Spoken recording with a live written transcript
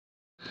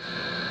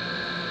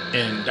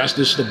And that's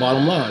just the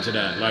bottom line to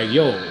that. Like,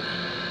 yo,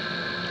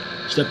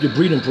 step your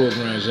breeding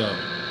programs up.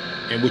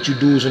 And what you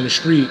do is in the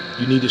street,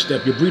 you need to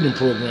step your breeding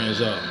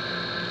programs up.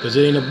 Because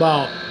it ain't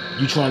about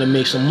you trying to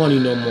make some money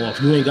no more.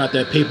 If you ain't got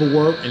that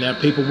paperwork and that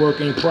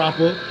paperwork ain't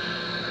proper,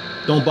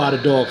 don't buy the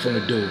dog from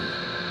the dude.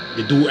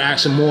 The dude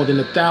asking more than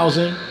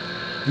 $1,000,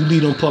 you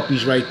leave them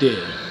puppies right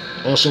there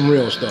on some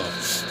real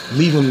stuff.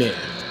 Leave them there.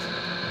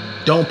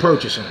 Don't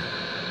purchase them.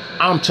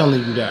 I'm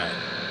telling you that.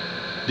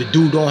 The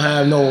dude don't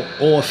have no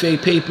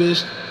OFA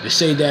papers to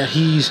say that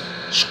he's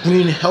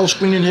health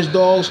screening his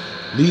dogs.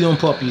 Leave them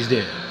puppies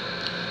there.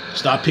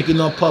 Stop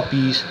picking up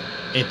puppies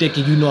and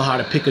thinking you know how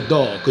to pick a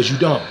dog, because you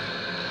don't.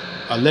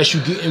 Unless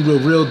you get in with a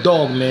real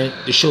dog man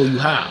to show you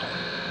how.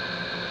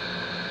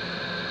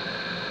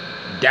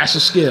 That's a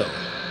skill.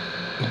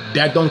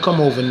 That don't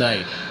come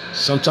overnight.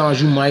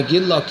 Sometimes you might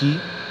get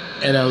lucky,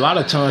 and a lot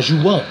of times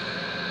you won't.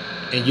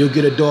 And you'll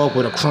get a dog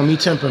with a crummy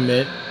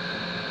temperament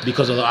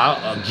because,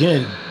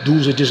 again,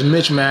 dudes are just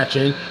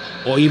mismatching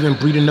or even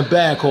breeding the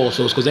bad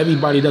corsos, because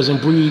everybody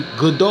doesn't breed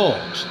good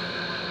dogs.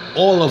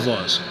 All of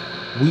us.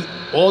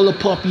 All the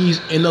puppies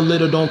in the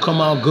litter don't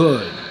come out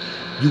good.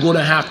 You're going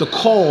to have to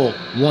call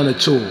one or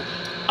two.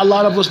 A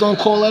lot of us don't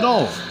call at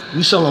all.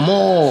 We sell them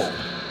all.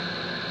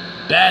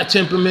 Bad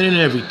temperament and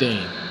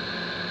everything.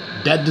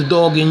 That's the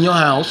dog in your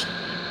house.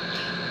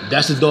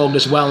 That's the dog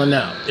that's wilding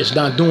out. It's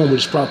not doing what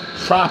it's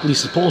properly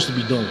supposed to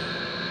be doing.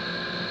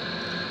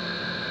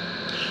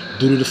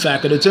 Due to the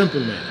fact of the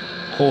temperament.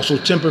 Corso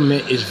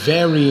temperament is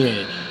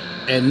varying.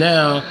 And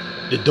now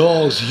the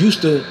dogs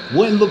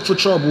wouldn't look for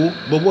trouble,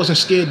 but wasn't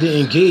scared to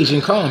engage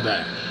in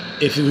combat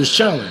if it was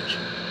challenged.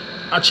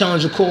 I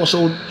challenge a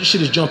corso, this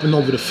shit is jumping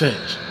over the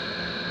fence.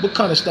 What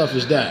kind of stuff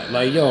is that?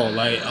 Like, yo,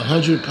 like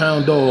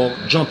 100-pound dog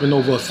jumping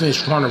over a fence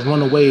trying to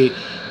run away,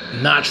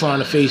 not trying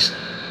to face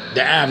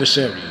the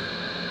adversary.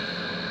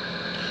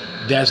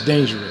 That's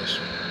dangerous.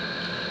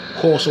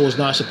 Corso is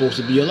not supposed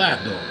to be a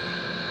lap dog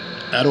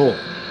at all.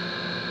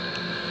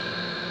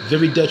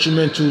 Very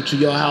detrimental to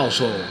your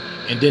household.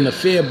 And then a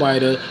fair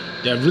biter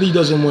that really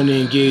doesn't want to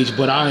engage,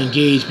 but I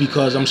engage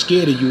because I'm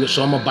scared of you,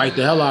 so I'm gonna bite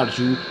the hell out of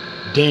you.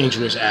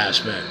 Dangerous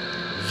aspect.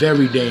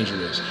 Very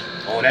dangerous.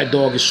 Oh, that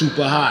dog is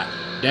super hot.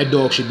 That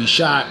dog should be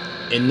shot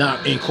and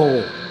not in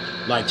cold.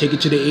 Like, take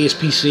it to the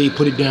ASPCA,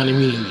 put it down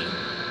immediately.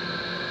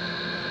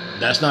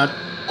 That's not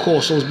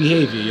corso's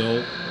behavior,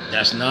 yo.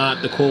 That's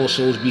not the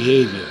corso's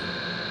behavior.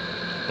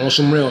 On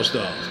some real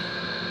stuff.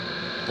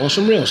 On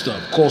some real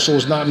stuff. Corso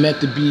is not meant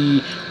to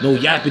be no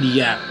yappity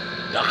yap.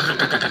 No.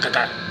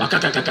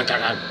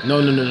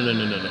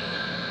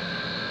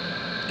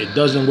 It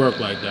doesn't work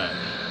like that.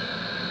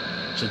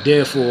 So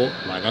therefore,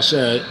 like I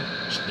said,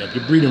 step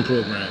your breeding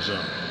programs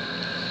up.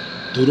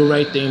 Do the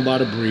right thing by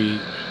the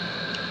breed.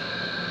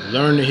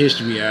 Learn the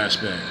history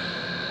aspect.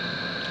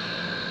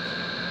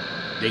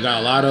 They got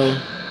a lot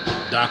of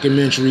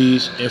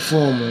documentaries and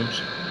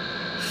forums,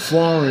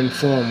 foreign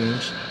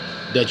forums,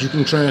 that you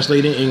can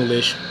translate in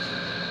English,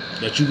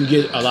 that you can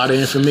get a lot of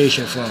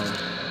information from,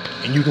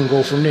 and you can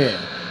go from there.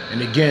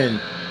 And again,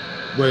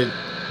 what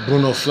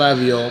Bruno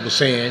Flavio was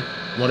saying,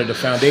 one of the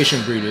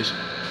foundation breeders,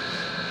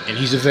 and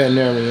he's a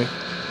veterinarian.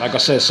 Like I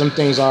said, some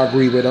things I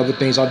agree with, other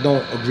things I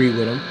don't agree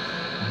with him.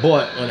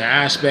 But on the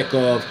aspect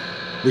of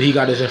where he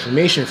got his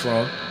information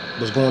from,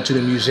 was going to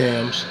the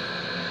museums,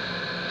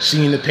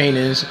 seeing the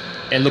paintings,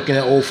 and looking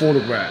at old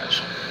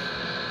photographs.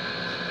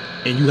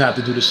 And you have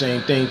to do the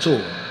same thing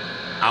too.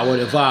 I would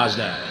advise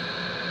that.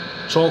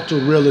 Talk to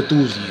real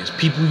enthusiasts,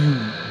 people you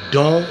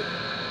don't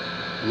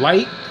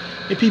like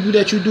and people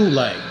that you do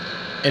like.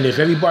 And if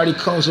everybody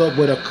comes up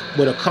with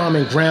a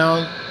common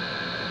ground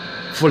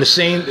for the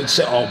same,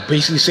 or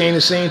basically saying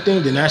the same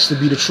thing, then that's to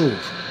be the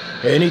truth.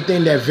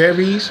 Anything that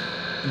varies,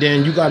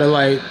 then you gotta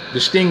like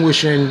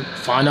distinguish and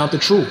find out the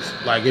truth.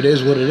 Like, it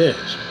is what it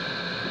is.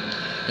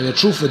 And the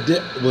truth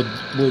will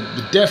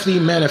definitely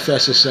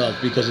manifest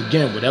itself, because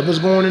again, whatever's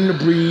going in the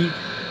breed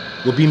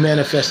will be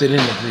manifested in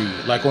the breed,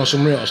 like on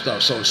some real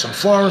stuff. So some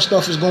foreign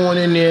stuff is going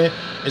in there,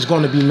 it's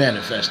going to be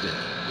manifested,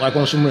 like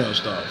on some real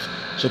stuff.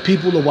 So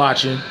people are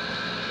watching,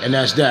 and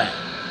that's that.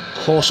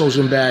 Corso's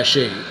in bad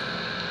shape.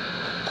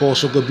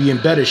 Corso could be in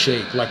better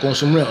shape, like on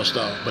some real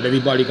stuff. But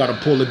everybody got to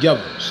pull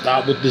together.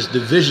 Stop with this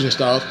division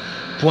stuff,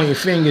 pointing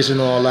fingers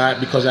and all that,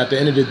 because at the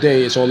end of the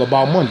day, it's all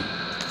about money.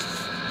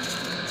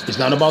 It's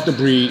not about the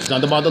breed. It's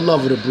not about the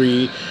love of the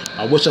breed.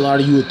 I wish a lot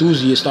of you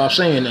enthusiasts stop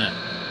saying that,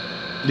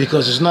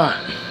 because it's not.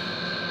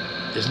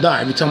 It's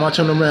not. Every time I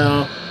turn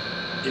around,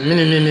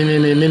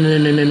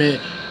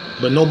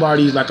 but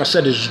nobody, like I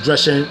said, is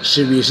addressing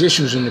serious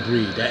issues in the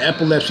breed. That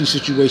epilepsy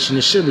situation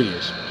is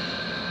serious.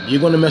 You're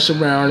going to mess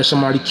around and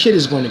somebody's kid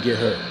is going to get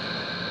hurt.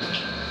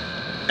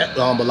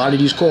 A lot of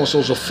these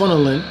corsos are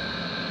funneling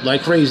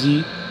like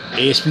crazy,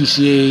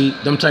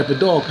 ASPCA, them type of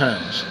dog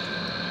pounds.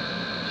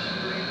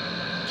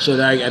 So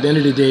that at the end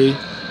of the day,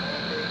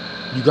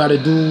 you got to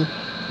do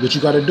what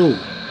you got to do.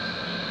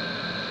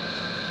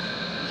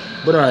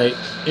 But alright,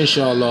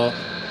 inshallah,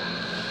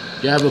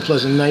 y'all have a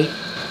pleasant night.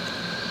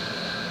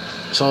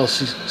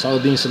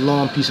 Saladin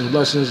Salam, peace and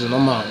blessings, and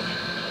I'm out.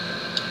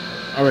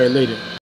 All right, later.